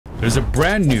There's a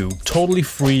brand new, totally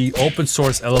free, open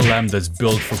source LLM that's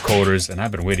built for coders, and I've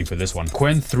been waiting for this one,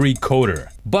 QWEN3 Coder.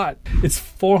 But it's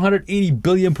 480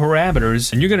 billion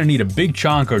parameters, and you're gonna need a big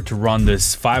chunker to run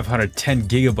this 510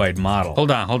 gigabyte model.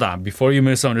 Hold on, before you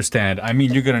misunderstand, I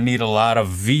mean you're gonna need a lot of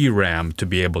VRAM to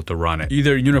be able to run it.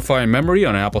 Either unified memory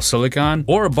on Apple Silicon,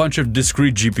 or a bunch of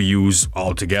discrete GPUs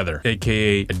altogether,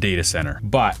 aka a data center.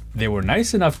 But they were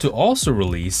nice enough to also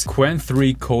release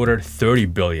QWEN3 Coder 30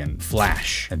 billion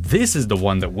Flash. And this is the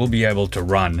one that we'll be able to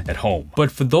run at home. But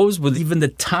for those with even the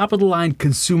top of the line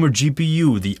consumer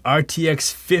GPU, the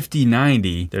RTX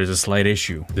 5090, there's a slight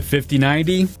issue. The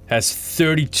 5090 has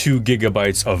 32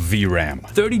 gigabytes of VRAM.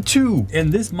 32!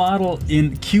 And this model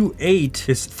in Q8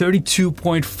 is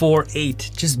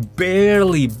 32.48. Just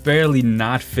barely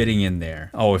not fitting in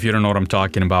there. Oh, if you don't know what I'm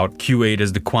talking about, Q8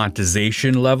 is the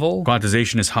quantization level.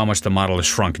 Quantization is how much the model is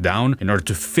shrunk down in order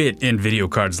to fit in video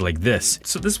cards like this.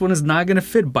 So this one is not gonna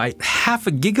fit by half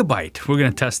a gigabyte. We're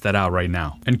gonna test that out right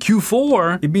now. And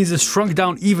Q4, it means it's shrunk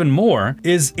down even more,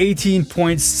 is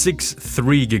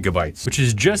 18.63 gigabytes, which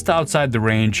is just outside the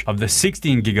range of the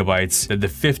 16 gigabytes that the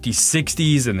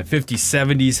 5060s and the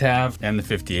 5070s have, and the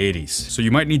 5080s. So you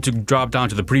might need to drop down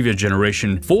to the previous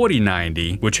generation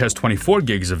 4090, which has 24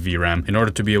 gigs of VRAM, in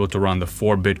order to be able to run the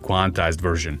 4-bit quantized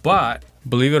version. But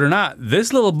believe it or not,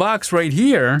 this little box right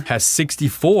here has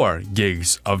 64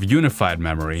 gigs of unified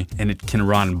memory, and it can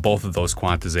run both of those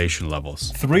quantization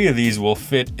levels. 3 of these will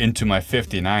fit into my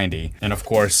 5090, and of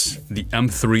course, the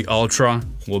M3 Ultra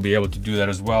will be able to do that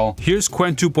as well. Here's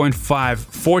QWEN 2.5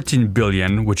 14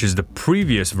 billion, which is the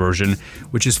previous version,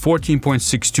 which is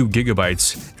 14.62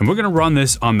 gigabytes, and we're gonna run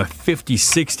this on the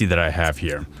 5060 that I have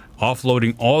here.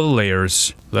 Offloading all the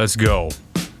layers, let's go.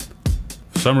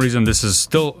 For some reason, this is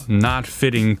still not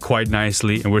fitting quite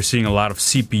nicely, and we're seeing a lot of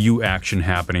CPU action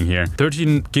happening here.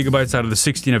 13 gigabytes out of the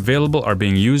 16 available are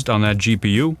being used on that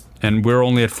GPU, and we're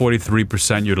only at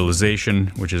 43%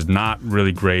 utilization, which is not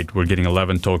really great. We're getting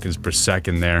 11 tokens per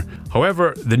second there.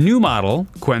 However, the new model,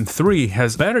 QWEN3,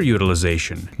 has better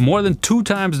utilization. More than 2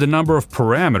 times the number of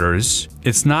parameters.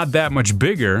 It's not that much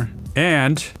bigger,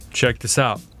 and check this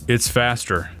out, it's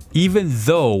faster. Even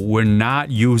though we're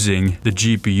not using the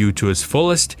GPU to its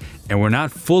fullest, and we're not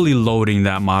fully loading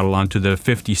that model onto the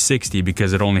 5060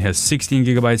 because it only has 16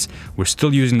 gigabytes, we're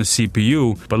still using the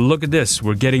CPU, but look at this,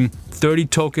 we're getting 30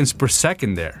 tokens per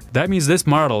second there. That means this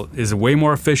model is way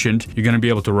more efficient. You're gonna be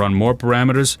able to run more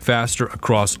parameters faster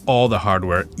across all the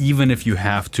hardware, even if you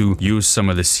have to use some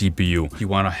of the CPU. You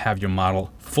wanna have your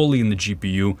model fully in the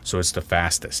GPU, so it's the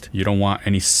fastest. You don't want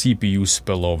any CPU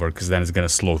spillover, because then it's gonna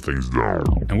slow things down.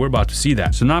 And we're about to see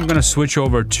that. So now I'm gonna switch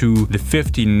over to the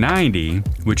 5090,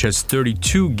 which has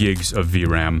 32 gigs of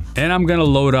VRAM, and I'm gonna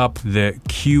load up the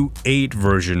Q8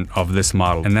 version of this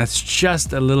model. And that's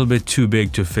just a little bit too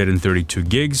big to fit in 32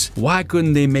 gigs. Why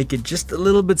couldn't they make it just a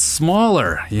little bit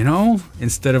smaller, you know,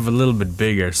 instead of a little bit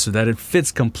bigger, so that it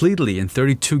fits completely in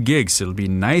 32 gigs? It'll be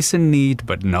nice and neat,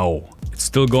 but no. It's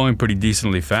still going pretty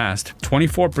decently fast.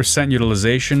 24%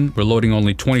 utilization. We're loading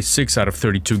only 26 out of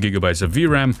 32 gigabytes of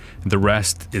VRAM. The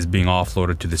rest is being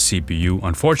offloaded to the CPU,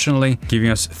 unfortunately, giving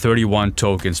us 31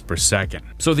 tokens per second.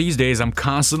 So these days, I'm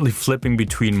constantly flipping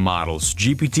between models.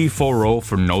 GPT-4o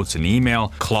for notes and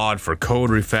email, Claude for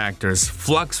code refactors,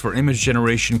 Flux for image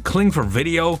generation, Kling for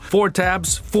video, 4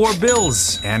 tabs, 4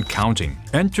 bills, and counting.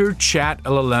 Enter Chat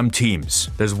LLM Teams.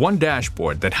 There's one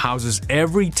dashboard that houses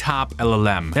every top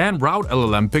LLM, and Route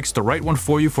LLM picks the right one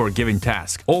for you for a given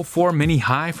task. O4 Mini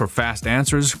High for fast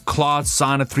answers, Claude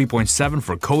Sonnet 3.7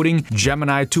 for coding,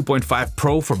 Gemini 2.5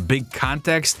 Pro for big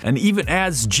context, and even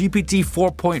adds GPT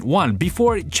 4.1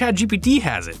 before ChatGPT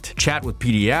has it. Chat with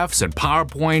PDFs and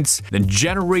PowerPoints, then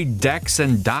generate decks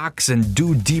and docs and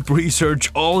do deep research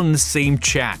all in the same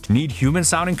chat. Need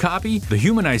human-sounding copy? The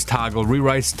Humanize toggle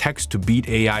rewrites text to beat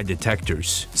AI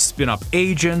detectors. Spin up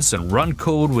agents and run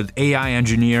code with AI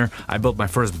Engineer. I built my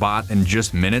first bot in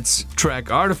just minutes.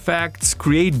 Track artifacts,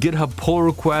 create GitHub pull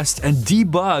requests, and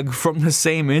debug from the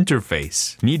same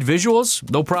interface. Need visuals?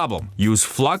 No problem. Use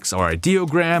Flux or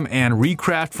Ideogram and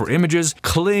Recraft for images,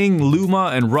 Kling, Luma,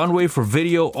 and Runway for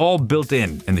video, all built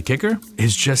in. And the kicker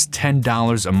is just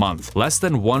 $10 a month, less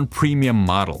than one premium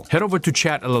model. Head over to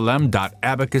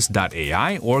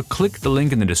chatllm.abacus.ai or click the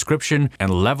link in the description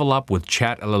and level up with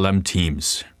Chat LLM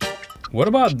Teams. What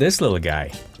about this little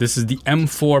guy? This is the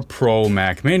M4 Pro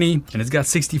Mac Mini, and it's got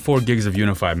 64 gigs of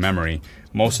unified memory.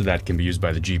 Most of that can be used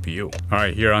by the GPU. All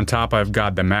right, here on top, I've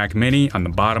got the Mac Mini. On the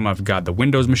bottom, I've got the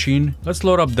Windows machine. Let's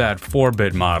load up that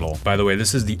 4-bit model. By the way,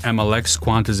 this is the MLX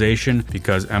quantization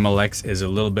because MLX is a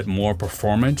little bit more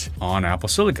performant on Apple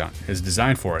Silicon. It's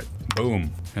designed for it.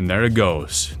 Boom. And there it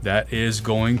goes. That is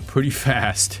going pretty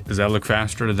fast. Does that look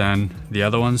faster than the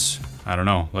other ones? I don't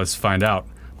know. Let's find out.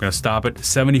 I'm gonna stop at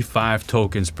 75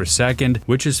 tokens per second,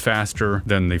 which is faster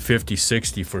than the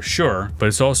 5060 for sure, but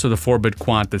it's also the 4-bit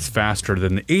quant that's faster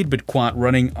than the 8-bit quant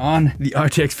running on the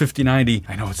RTX 5090.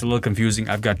 I know it's a little confusing.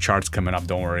 I've got charts coming up,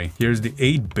 don't worry. Here's the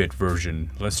 8-bit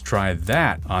version. Let's try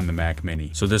that on the Mac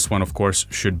Mini. So this one, of course,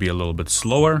 should be a little bit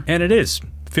slower, and it is.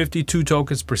 52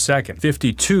 tokens per second.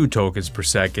 52 tokens per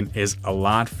second is a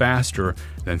lot faster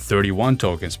than 31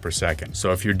 tokens per second.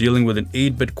 So if you're dealing with an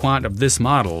 8-bit quant of this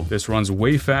model, this runs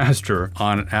way faster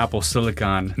on an Apple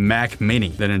Silicon Mac Mini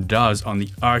than it does on the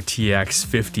RTX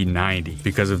 5090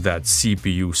 because of that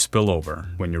CPU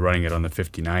spillover when you're running it on the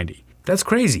 5090. That's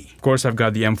crazy. Of course, I've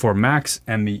got the M4 Max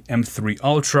and the M3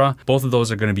 Ultra. Both of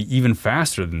those are going to be even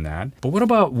faster than that. But what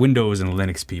about Windows and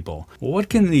Linux people? Well, what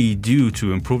can they do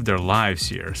to improve their lives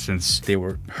here since they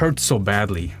were hurt so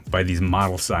badly by these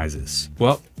model sizes?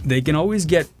 Well, they can always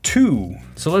get two.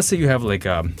 So let's say you have like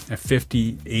a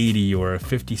 5080 or a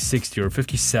 5060 or a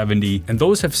 5070, and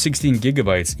those have 16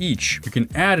 gigabytes each. You can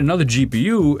add another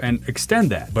GPU and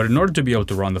extend that. But in order to be able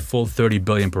to run the full 30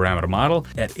 billion parameter model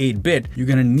at 8-bit, you're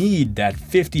gonna need that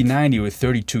 5090 with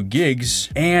 32 gigs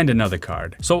and another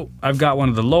card. So I've got one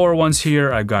of the lower ones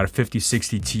here. I've got a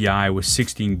 5060 Ti with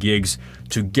 16 gigs.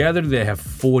 Together they have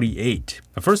 48.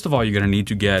 Now, first of all, you're gonna need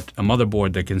to get a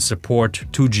motherboard that can support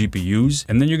 2 GPUs,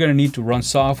 and then you're gonna need to run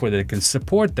software that can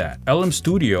support that. LM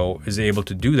Studio is able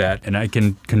to do that, and I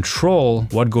can control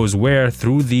what goes where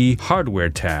through the hardware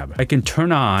tab. I can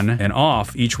turn on and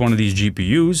off each one of these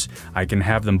GPUs. I can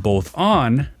have them both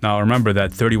on. Now remember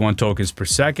that 31 tokens per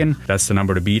second, that's the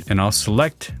number to beat, and I'll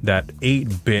select that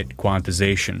 8-bit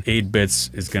quantization. 8 bits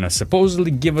is gonna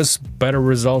supposedly give us better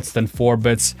results than 4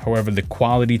 bits. However, the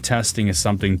quality testing is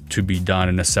something to be done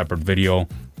in a separate video.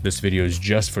 This video is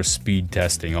just for speed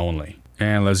testing only.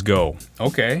 And let's go.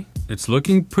 Okay, it's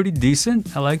looking pretty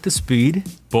decent. I like the speed.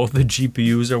 Both the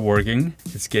GPUs are working.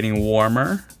 It's getting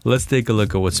warmer. Let's take a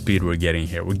look at what speed we're getting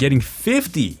here. We're getting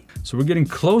 50. So we're getting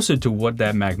closer to what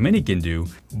that Mac Mini can do,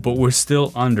 but we're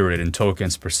still under it in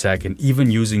tokens per second,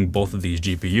 even using both of these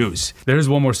GPUs. There's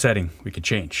one more setting we could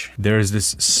change. There's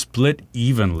this split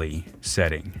evenly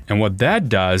setting. And what that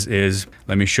does is,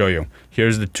 let me show you.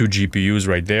 Here's the 2 GPUs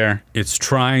right there. It's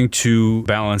trying to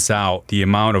balance out the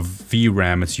amount of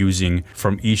VRAM it's using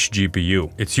from each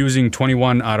GPU. It's using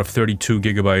 21 out of 32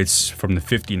 gigabytes from the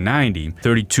 5090,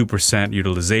 32%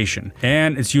 utilization.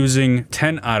 And it's using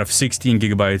 10 out of 16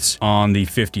 gigabytes on the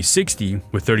 5060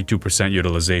 with 32%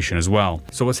 utilization as well.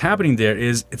 So what's happening there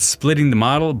is it's splitting the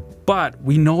model, but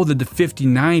we know that the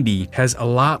 5090 has a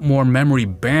lot more memory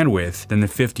bandwidth than the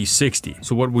 5060.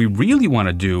 So what we really want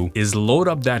to do is load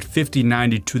up that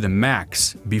 5090 to the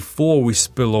max before we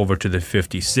spill over to the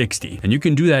 5060. And you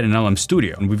can do that in LM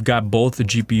Studio. And we've got both the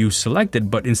GPUs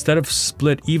selected, but instead of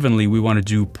split evenly, we want to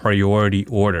do priority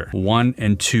order, 1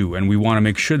 and 2. And we want to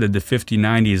make sure that the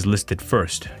 5090 is listed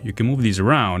first. You can move these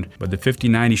around, but the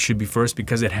 5090 should be first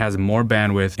because it has more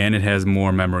bandwidth and it has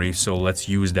more memory. So let's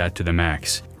use that to the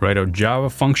max. Write a Java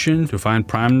function to find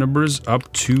prime numbers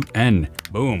up to n.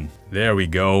 Boom. There we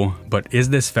go. But is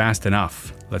this fast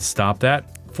enough? Let's stop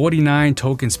that. 49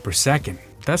 tokens per second.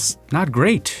 That's not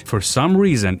great. For some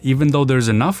reason, even though there's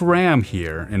enough RAM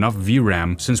here, enough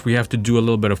VRAM, since we have to do a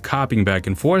little bit of copying back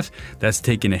and forth, that's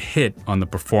taking a hit on the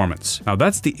performance. Now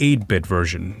that's the 8-bit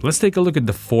version. Let's take a look at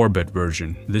the 4-bit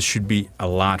version. This should be a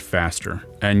lot faster.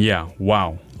 And yeah,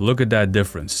 wow. Look at that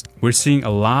difference. We're seeing a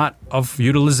lot of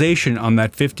utilization on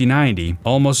that 5090,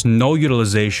 almost no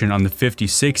utilization on the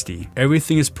 5060.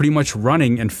 Everything is pretty much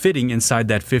running and fitting inside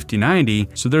that 5090,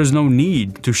 so there's no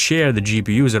need to share the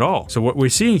GPUs at all. So what we're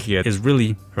seeing here is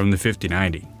really from the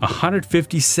 5090.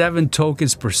 157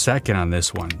 tokens per second on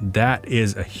this one. That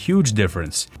is a huge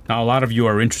difference. Now, a lot of you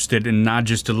are interested in not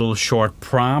just a little short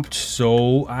prompt,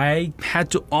 so I had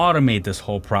to automate this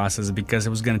whole process because it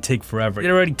was gonna take forever.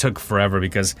 It already took forever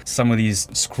because some of these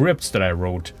scripts that I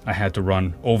wrote, I had to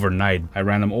run overnight. I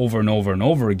ran them over and over and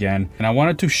over again, and I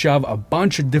wanted to shove a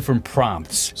bunch of different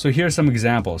prompts. So here's some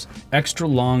examples. Extra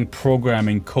long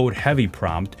programming code heavy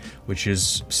prompt, which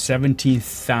is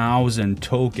 17,000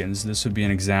 tokens. This would be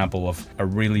an example of a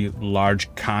really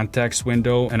large context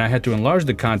window, and I had to enlarge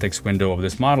the context window of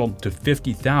this model to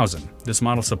 50,000. This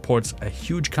model supports a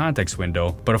huge context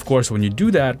window, but of course, when you do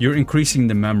that, you're increasing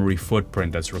the memory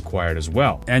footprint that's required as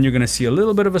well. And you're gonna see a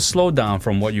little bit bit of a slowdown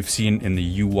from what you've seen in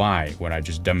the UI when I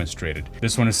just demonstrated.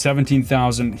 This one is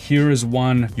 17,000. Here is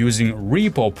one using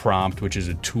repo prompt, which is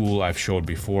a tool I've showed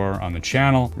before on the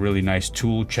channel. Really nice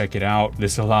tool, check it out.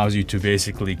 This allows you to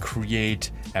basically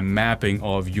create a mapping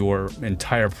of your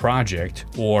entire project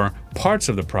or parts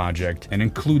of the project and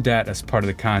include that as part of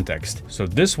the context. So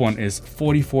this one is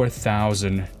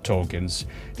 44,000 tokens.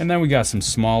 And then we got some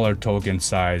smaller token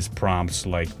size prompts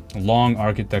like long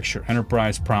architecture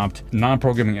enterprise prompt,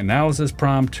 non-programming analysis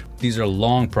prompt. These are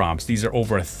long prompts. These are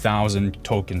over 1,000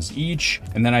 tokens each.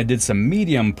 And then I did some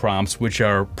medium prompts, which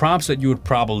are prompts that you would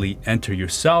probably enter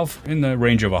yourself in the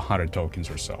range of 100 tokens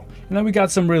or so. And then we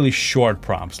got some really short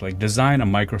prompts like design a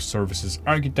microservices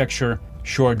architecture,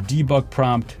 short debug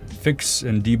prompt, fix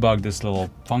and debug this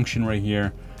little function right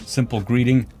here, simple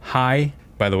greeting, hi.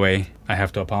 By the way, I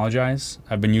have to apologize.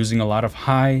 I've been using a lot of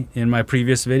hi in my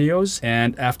previous videos,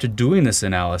 and after doing this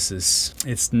analysis,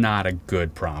 it's not a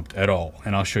good prompt at all,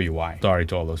 and I'll show you why. Sorry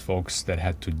to all those folks that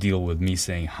had to deal with me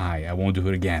saying hi. I won't do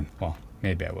it again. Well,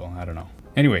 maybe I will, I don't know.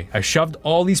 Anyway, I shoved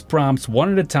all these prompts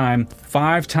one at a time,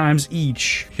 5 times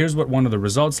each. Here's what one of the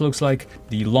results looks like.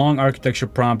 The long architecture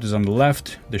prompt is on the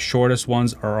left. The shortest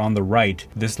ones are on the right.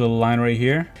 This little line right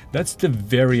here, that's the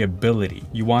variability.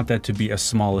 You want that to be as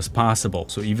small as possible.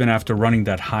 So even after running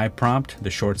that high prompt, the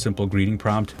short simple greeting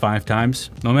prompt 5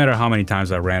 times, no matter how many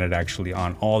times I ran it actually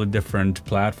on all the different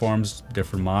platforms,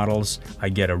 different models, I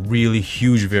get a really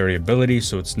huge variability,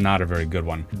 so it's not a very good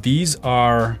one. These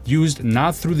are used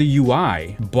not through the UI,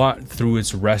 but through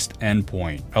its REST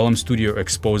endpoint. LM Studio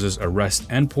exposes a REST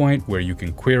endpoint where you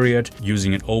can query it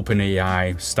using an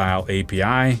OpenAI style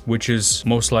API, which is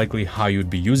most likely how you'd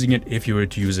be using it if you were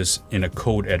to use this in a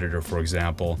code editor, for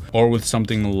example, or with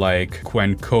something like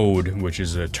QWEN3, which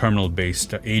is a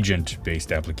terminal-based,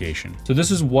 agent-based application. So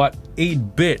this is what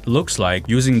 8-bit looks like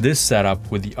using this setup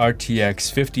with the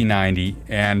RTX 5090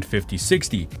 and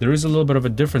 5060. There is a little bit of a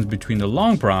difference between the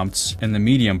long prompts and the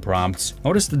medium prompts.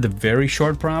 Notice that the very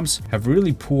short prompts have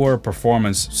really poor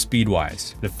performance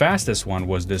speed-wise. The fastest one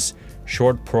was this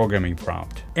short programming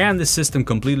prompt. And the system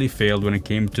completely failed when it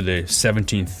came to the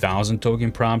 17,000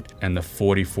 token prompt and the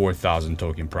 44,000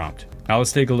 token prompt. Now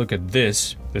let's take a look at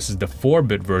this. This is the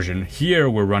 4-bit version. Here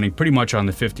we're running pretty much on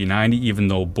the 5090, even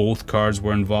though both cards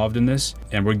were involved in this.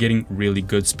 And we're getting really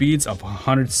good speeds of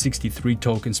 163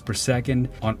 tokens per second.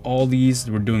 On all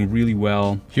these, we're doing really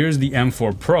well. Here's the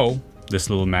M4 Pro, this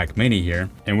little Mac Mini here,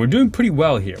 and we're doing pretty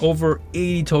well here, over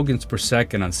 80 tokens per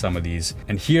second on some of these.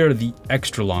 And here are the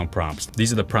extra long prompts.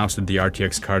 These are the prompts that the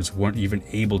RTX cards weren't even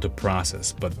able to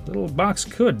process, but the little box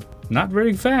could. Not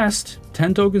very fast,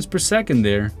 10 tokens per second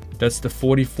there. That's the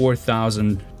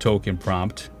 44,000 token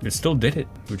prompt. It still did it,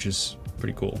 which is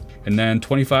pretty cool. And then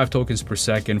 25 tokens per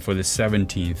second for the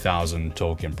 17,000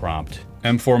 token prompt.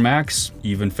 M4 Max,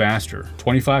 even faster.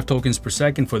 25 tokens per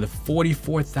second for the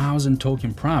 44,000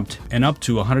 token prompt, and up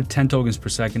to 110 tokens per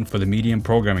second for the medium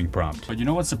programming prompt. But you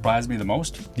know what surprised me the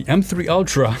most? The M3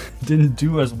 Ultra didn't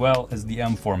do as well as the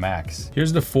M4 Max.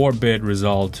 Here's the 4-bit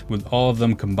result with all of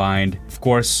them combined. Of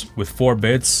course, with 4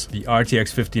 bits, the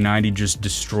RTX 5090 just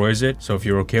destroys it. So if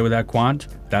you're okay with that quant,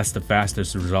 that's the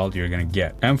fastest result you're gonna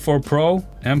get. M4 Pro,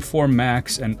 M4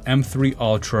 Max, and M3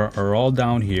 Ultra are all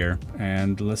down here.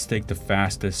 And let's take the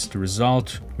fastest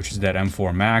result, which is that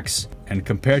M4 Max. And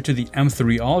compared to the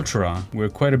M3 Ultra, we're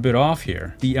quite a bit off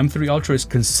here. The M3 Ultra is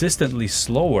consistently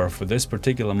slower for this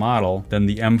particular model than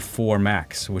the M4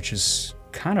 Max, which is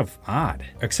kind of odd.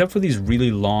 Except for these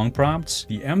really long prompts,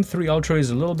 the M3 Ultra is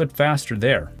a little bit faster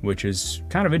there, which is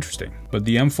kind of interesting. But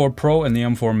the M4 Pro and the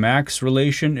M4 Max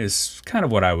relation is kind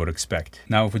of what I would expect.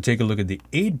 Now, if we take a look at the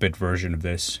 8-bit version of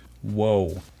this,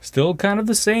 whoa, still kind of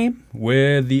the same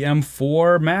with the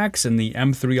M4 Max and the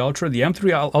M3 Ultra. The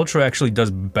M3 Ultra actually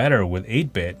does better with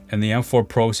 8-bit, and the M4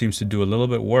 Pro seems to do a little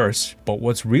bit worse. But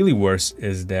what's really worse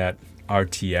is that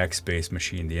RTX-based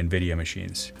machine, the NVIDIA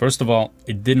machines. First of all,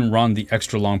 it didn't run the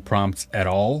extra long prompts at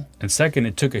all. And second,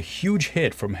 it took a huge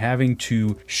hit from having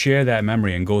to share that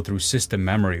memory and go through system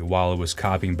memory while it was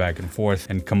copying back and forth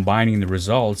and combining the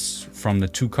results from the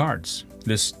 2 cards.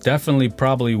 This definitely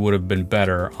probably would have been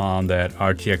better on that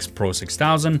RTX Pro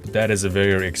 6000. That is a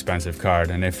very expensive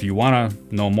card. And if you want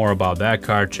to know more about that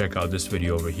card, check out this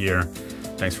video over here.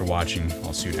 Thanks for watching.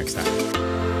 I'll see you next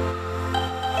time.